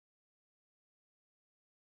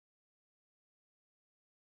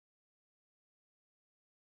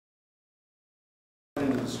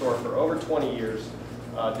store for over 20 years,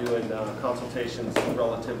 doing consultations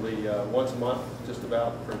relatively once a month, just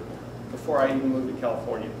about, before I even moved to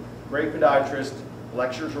California. Great podiatrist,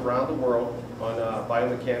 lectures around the world on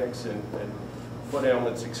biomechanics and foot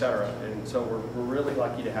ailments, etc. And so we're really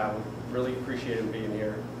lucky to have him. Really appreciate him being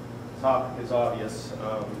here. The topic is obvious.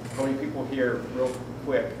 How many people here, real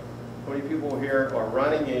quick, how many people here are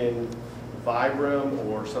running in Vibram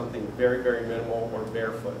or something very, very minimal, or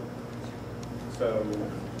barefoot? So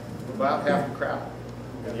about half the crowd,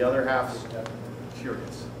 and the other half's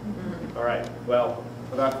curious. All right, well,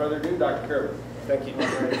 without further ado, Dr. Kirby. Thank you.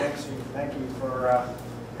 Thank you for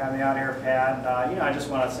having me out here, Pat. You know, I just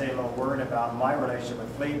want to say a little word about my relationship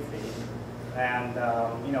with Fleet Feet. And,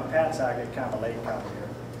 you know, Pat's actually kind of a late comer here.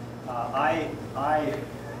 I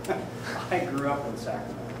grew up in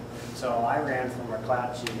Sacramento, so I ran from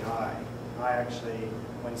McClatchy High. I actually,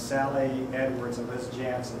 when Sally Edwards and Liz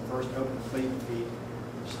Jansen first opened Fleet Feet,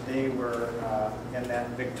 they were in that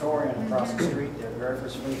Victorian across the street there, the very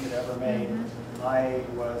first Fleet Feet ever made. I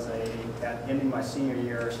was ending my senior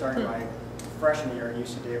year, starting my freshman year at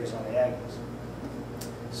UC Davis on the Aggies.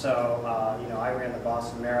 So, you know, I ran the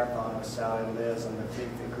Boston Marathon with Sally and Liz and the Fleet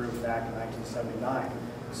Feet group back in 1979.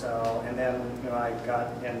 So, and then, you know, I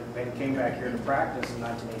came back here to practice in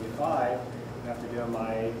 1985. After doing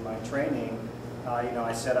my training, you know,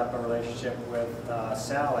 I set up a relationship with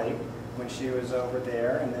Sally when she was over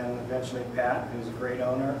there, and then eventually Pat, who's a great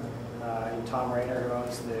owner, and Tom Rayner, who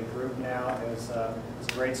owns the group now. It's a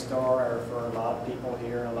great store for a lot of people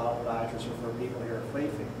here, and a lot of podiatrists refer people here at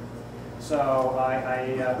Fleet Feet. So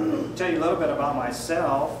I tell you a little bit about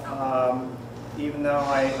myself. Even though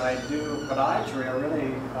I do podiatry,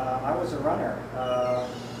 I was a runner.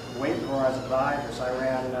 Way before I was a podiatrist,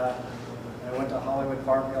 I went to Hollywood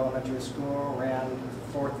Park Elementary School, ran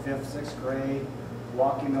 4th, 5th, 6th grade,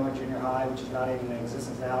 Walking Miller Junior High, which is not even in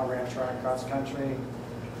existence now, ran track cross country.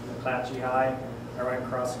 McClatchy High, I ran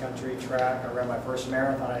cross country track. I ran my first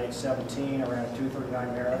marathon at age 17. I ran a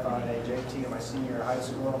 2:39 marathon at age 18 in my senior year of high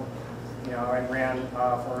school. You know, I ran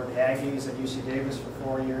for the Aggies at UC Davis for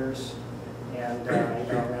 4 years. And, you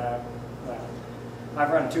know,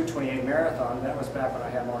 I've run a 2:28 marathon. That was back when I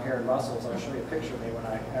had more hair and muscles. I'll show you a picture of me when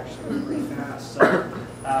I actually was pretty fast. So,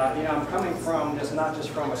 you know, I'm coming from not just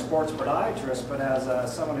from a sports podiatrist, but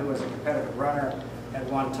as someone who was a competitive runner at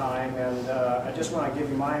one time. And I just want to give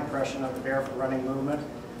you my impression of the barefoot running movement.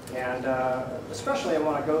 And especially I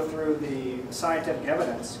want to go through the scientific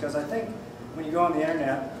evidence, because I think when you go on the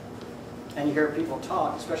internet and you hear people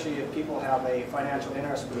talk, especially if people have a financial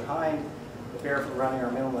interest behind the barefoot running or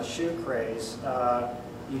minimalist shoe craze,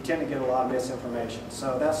 you tend to get a lot of misinformation.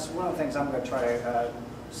 So that's one of the things I'm going to try to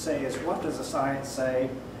say is, what does the science say?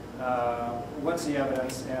 What's the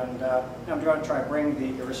evidence? And I'm going to try to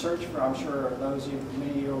bring the research from, I'm sure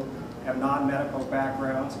many of you have non-medical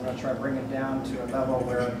backgrounds. I'm going to try to bring it down to a level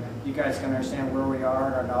where you guys can understand where we are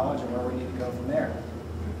in our knowledge and where we need to go from there.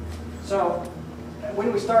 So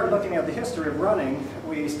when we start looking at the history of running,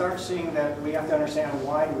 we start seeing that we have to understand,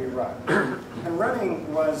 why do we run? And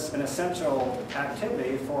running was an essential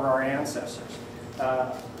activity for our ancestors.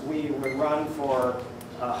 We would run for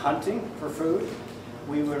hunting, for food.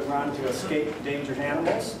 We would run to escape dangerous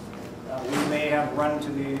animals. We may have run to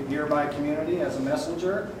the nearby community as a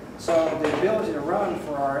messenger. So the ability to run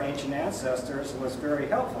for our ancient ancestors was very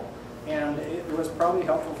helpful. And it was probably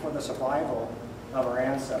helpful for the survival of our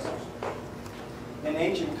ancestors. In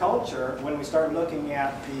ancient culture, when we started looking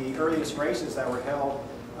at the earliest races that were held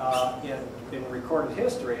in recorded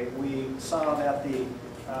history, we saw that the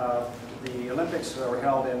Olympics that were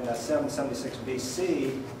held in 776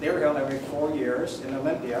 BC, they were held every 4 years in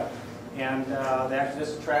Olympia. And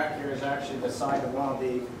this track here is actually the site of one of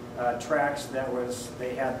the tracks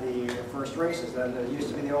they had the first races. Then there used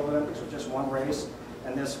to be the old Olympics with just one race,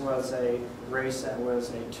 and this was a race that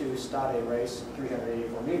was a 2-stade race,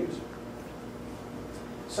 384 meters.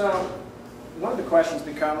 So one of the questions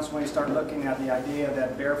becomes, when you start looking at the idea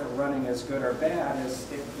that barefoot running is good or bad, is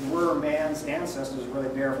were man's ancestors really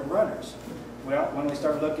barefoot runners? Well, when we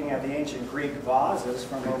start looking at the ancient Greek vases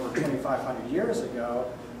from over 2,500 years ago,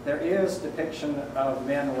 there is depiction of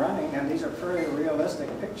men running, and these are pretty realistic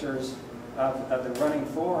pictures of the running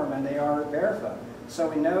form, and they are barefoot. So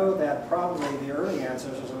we know that probably the early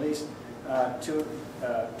ancestors, at least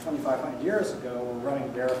 2,500 years ago, were running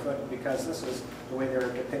barefoot, because this is the way they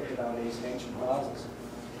were depicted on these ancient vases.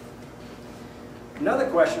 Another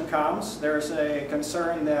question comes, there's a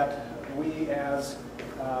concern that we as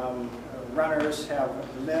runners have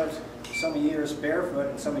lived so many years barefoot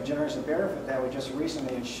and so many generations barefoot that we just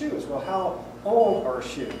recently in shoes. Well, how old are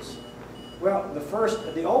shoes? Well,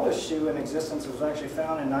 the oldest shoe in existence was actually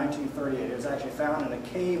found in 1938. It was actually found in a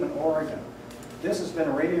cave in Oregon. This has been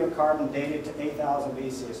radiocarbon dated to 8000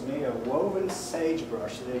 BC. It's made of woven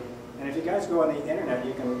sagebrush. And if you guys go on the internet,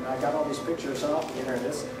 I got all these pictures off the internet.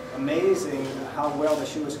 It's amazing how well the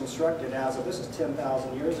shoe was constructed as of, this is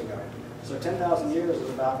 10,000 years ago. So 10,000 years is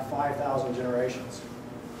about 5,000 generations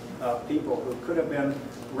of people who could have been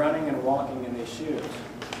running and walking in these shoes.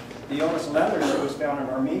 The oldest leather shoe was found in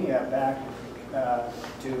Armenia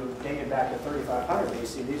dated back to 3500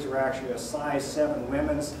 BC. These were actually a size 7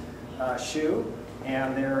 women's shoe,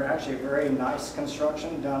 and they're actually a very nice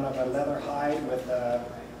construction done of a leather hide with the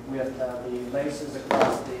laces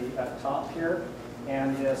across the top here.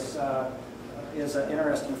 And this is an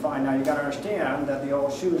interesting find. Now you got to understand that the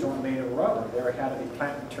old shoes weren't made of rubber. They had to be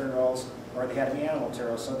plant materials or they had to be animal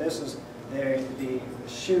materials. So this is the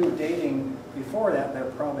shoe dating before that,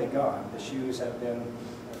 they're probably gone. The shoes have been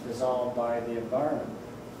dissolved by the environment.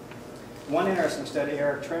 One interesting study,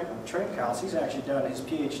 Eric Trinkhaus, he's actually done his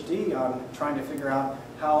PhD on trying to figure out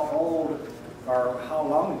how old or how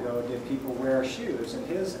long ago did people wear shoes. And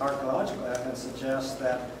his archaeological evidence suggests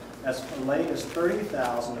that as late as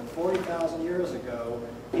 30,000 to 40,000 years ago,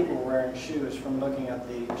 people were wearing shoes from looking at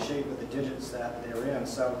the shape of the digits that they were in.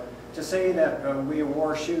 So to say that we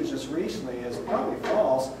wore shoes just recently is probably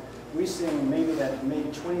false. We've seen maybe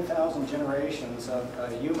 20,000 generations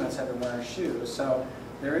of humans have been wearing shoes. So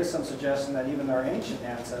there is some suggestion that even our ancient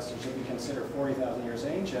ancestors, if you consider 40,000 years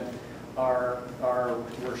ancient,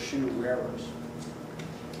 were shoe wearers.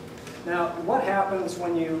 Now, what happens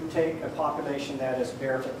when you take a population that is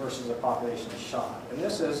barefoot versus a population that's shod? And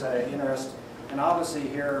this is an interest, and obviously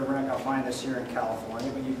here, we're not going to find this here in California,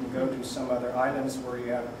 but you can go to some other islands where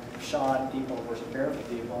you have shod people versus barefoot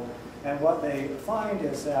people. And what they find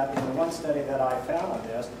is that, in the one study that I found on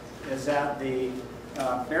this, is that the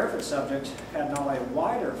barefoot subjects had not only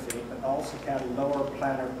wider feet, but also had lower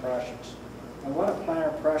plantar pressures. And what a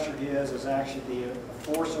plantar pressure is actually the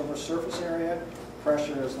force over surface area.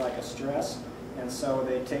 Pressure is like a stress, and so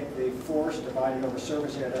they take the force divided over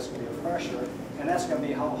surface area, that's going to be a pressure, and that's going to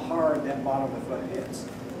be how hard that bottom of the foot hits.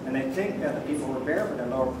 And they think that the people who were barefoot had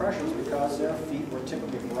lower pressures because their feet were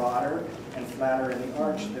typically broader and flatter in the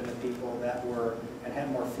arch than the people that were and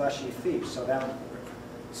had more fleshy feet. So that would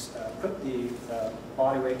put the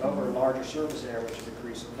body weight over a larger surface area, which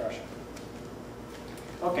decreased the pressure.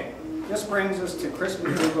 Okay, this brings us to Chris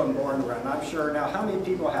McDougall and Born to Run. I'm sure now, how many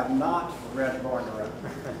people have not read Born to Run?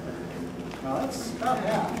 Well, that's about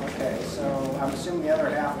half. Okay, so I'm assuming the other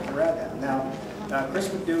half have read that. Now, Chris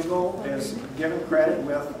McDougall is given credit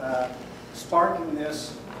with sparking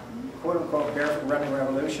this quote-unquote barefoot running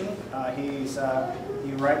revolution.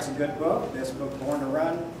 He writes a good book, this book, Born to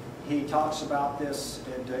Run. He talks about this,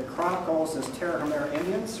 it chronicles this Terra Homera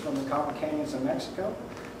Indians from the Copper Canyons of Mexico.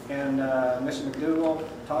 And Mr. McDougall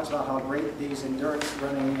talks about how great these endurance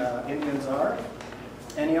running Indians are.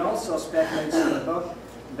 And he also speculates in the book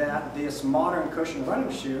that this modern cushion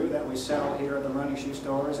running shoe that we sell here at the running shoe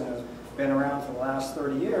stores and has been around for the last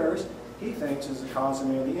 30 years, he thinks is the cause of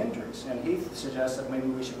many of the injuries. And he suggests that maybe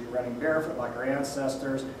we should be running barefoot like our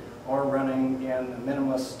ancestors or running in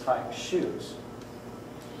minimalist type shoes.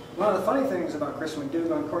 One of the funny things about Chris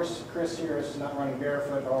McDougall, of course, Chris here is not running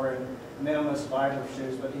barefoot or in minimalist fiber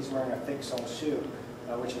shoes, but he's wearing a thick sole shoe,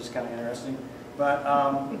 which is kind of interesting. But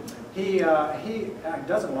he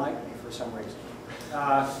doesn't like me for some reason.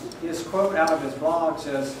 His quote out of his blog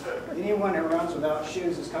says, "Anyone who runs without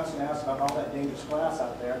shoes is constantly asked about all that dangerous glass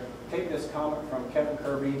out there. Take this comment from Kevin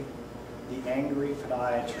Kirby, the angry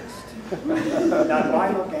podiatrist." Now, do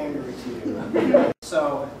I look angry to you?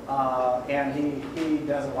 So, and he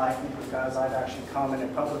doesn't like me because I've actually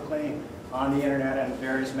commented publicly on the internet and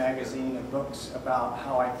various magazines and books about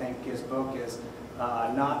how I think his book is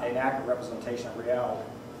not an accurate representation of reality.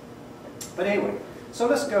 But anyway, so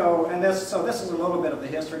let's go, and this is a little bit of the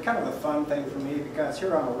history, kind of a fun thing for me because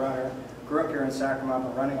here I'm a runner, grew up here in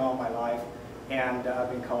Sacramento, running all my life, and I've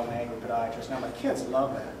been called an angry podiatrist. Now my kids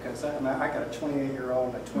love that because I got a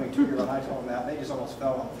 28-year-old and a 22-year-old. I told them that, they just almost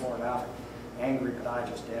fell on the floor laughing. Angry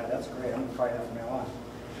podiatrist, Dad, that's great. I'm going to try that from now on.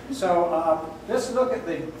 So let's look at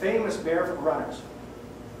the famous barefoot runners.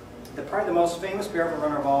 Probably the most famous barefoot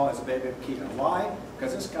runner of all is Abebe. Why?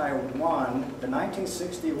 Because this guy won the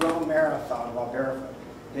 1960 World Marathon while barefoot.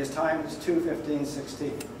 His time was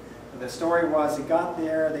 2:15:16. The story was he got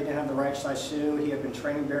there, they didn't have the right size shoe, he had been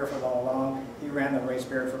training barefoot all along, he ran the race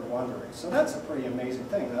barefoot and won the race. So that's a pretty amazing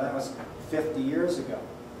thing. Now, that was 50 years ago.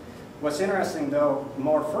 What's interesting though,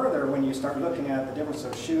 more further, when you start looking at the difference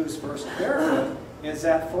of shoes versus barefoot, is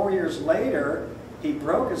that 4 years later, He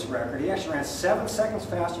broke his record. He actually ran 7 seconds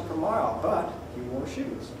faster per mile, but he wore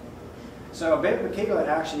shoes. So Bikila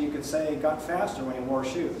actually, you could say, got faster when he wore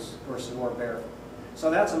shoes versus wore barefoot. So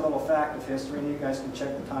that's a little fact of history, and you guys can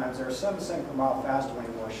check the times. They're 7 seconds per mile faster when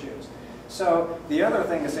he wore shoes. So the other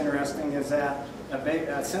thing that's interesting is that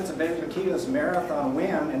since Bikila's marathon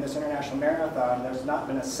win in this international marathon, there's not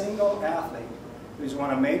been a single athlete who's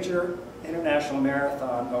won a major international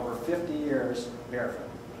marathon over 50 years barefoot,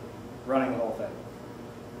 running the whole thing.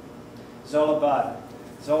 Zola Budd.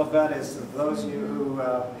 Zola Budd is, those of you who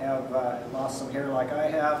have lost some hair like I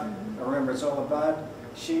have, remember Zola Budd.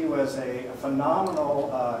 She was a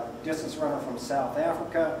phenomenal distance runner from South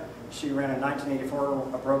Africa. She ran in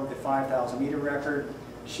 1984, broke the 5,000 meter record.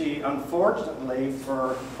 She, unfortunately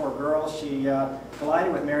for girls, she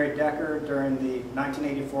collided with Mary Decker during the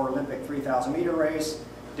 1984 Olympic 3,000 meter race.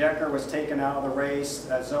 Decker was taken out of the race.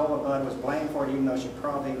 Zola Budd was blamed for it, even though she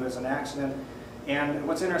probably was an accident. And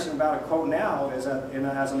what's interesting about a quote now is that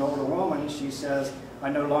as an older woman, she says, "I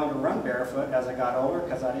no longer run barefoot as I got older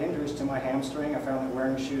because I had injuries to my hamstring. I found that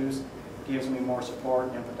wearing shoes gives me more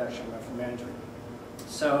support and protection from injury."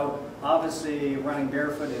 So obviously running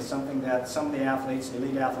barefoot is something that some of the athletes,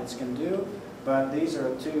 elite athletes, can do, but these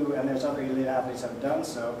are two, and there's other elite athletes that have done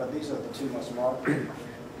so, but these are the two most marked.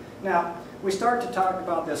 Now, we start to talk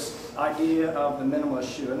about this idea of the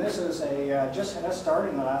minimalist shoe, and this is just has started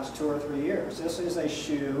in the last 2 or 3 years. This is a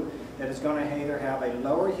shoe that is going to either have a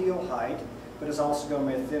lower heel height, but it's also going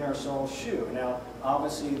to be a thinner sole shoe. Now,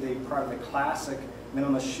 obviously, part of the classic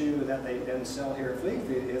minimalist shoe that they didn't sell here at Fleet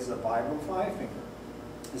Feet is the Vibram 5-finger.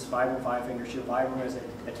 This Vibram 5-finger shoe, Vibram is an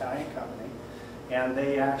Italian company, and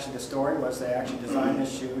they actually, the story was they actually designed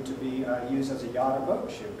this shoe to be used as a yacht or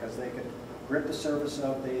boat shoe because they could grip the surface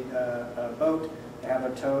of the boat, have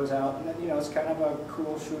their toes out, and then, you know, it's kind of a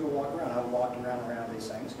cool shoe to walk around. I've walked around these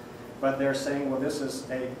things. But they're saying, well, this is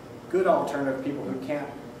a good alternative to people who can't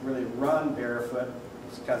really run barefoot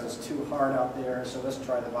because it's too hard out there, so let's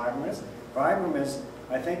try the Vibram. Vibram is,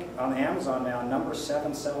 I think, on Amazon now,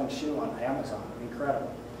 #7 selling shoe on Amazon.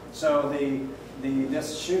 Incredible. So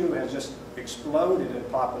this shoe has just exploded in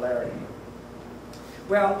popularity.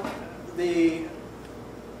 Well,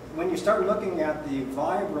 when you start looking at the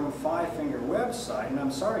Vibram 5-finger website, and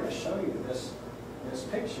I'm sorry to show you this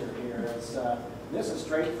picture here, this is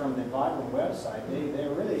straight from the Vibram website. They're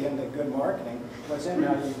really into good marketing. What's in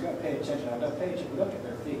now, you've got to pay attention. Now, don't pay attention, look at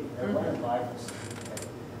their feet. They're wearing Vibrams. Okay.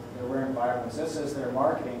 They're wearing Vibrams. This is their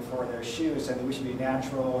marketing for their shoes, and we should be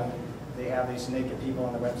natural, and they have these naked people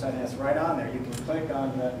on the website, and it's right on there. You can click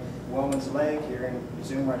on the woman's leg here and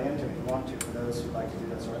zoom right into it if you want to, for those who like to do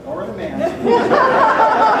that sort of, or the man. So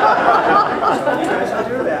you guys can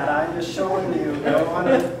do that. I'm just showing you. Go on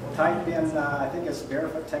and type in, I think it's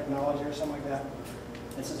Barefoot Technology or something like that.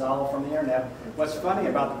 This is all from the internet. What's funny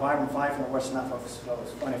about the Vibram 5-finger, what's not what's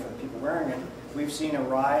funny for the people wearing it, we've seen a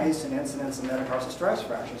rise in incidents of metatarsal stress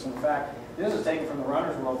fractures. In fact, this is taken from the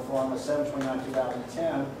Runner's World Forum of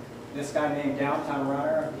 7/29/2010. This guy named Downtown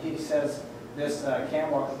Runner, he says this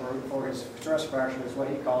camel for his stress fracture is what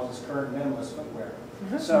he calls his current minimalist footwear.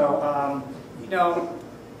 So, you know,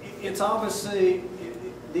 it's obviously,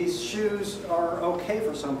 these shoes are okay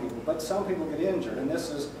for some people, but some people get injured, and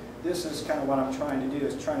this is kind of what I'm trying to do,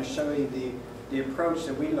 is trying to show you the approach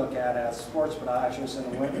that we look at as sports podiatrists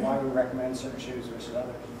and why we recommend certain shoes versus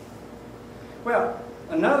others. Well,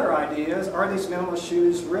 another idea is, are these minimalist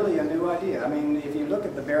shoes really a new idea? I mean, if you look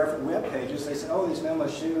at the Barefoot web pages, they say, oh, these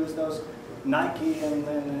minimalist shoes, those Nike and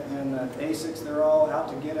Asics, they're all out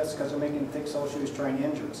to get us because they're making thick sole shoes trying to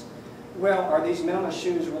injure us. Well, are these minimalist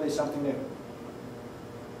shoes really something new?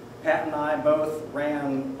 Pat and I both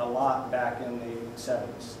ran a lot back in the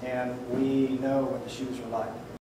 70s, and we know what the shoes were like.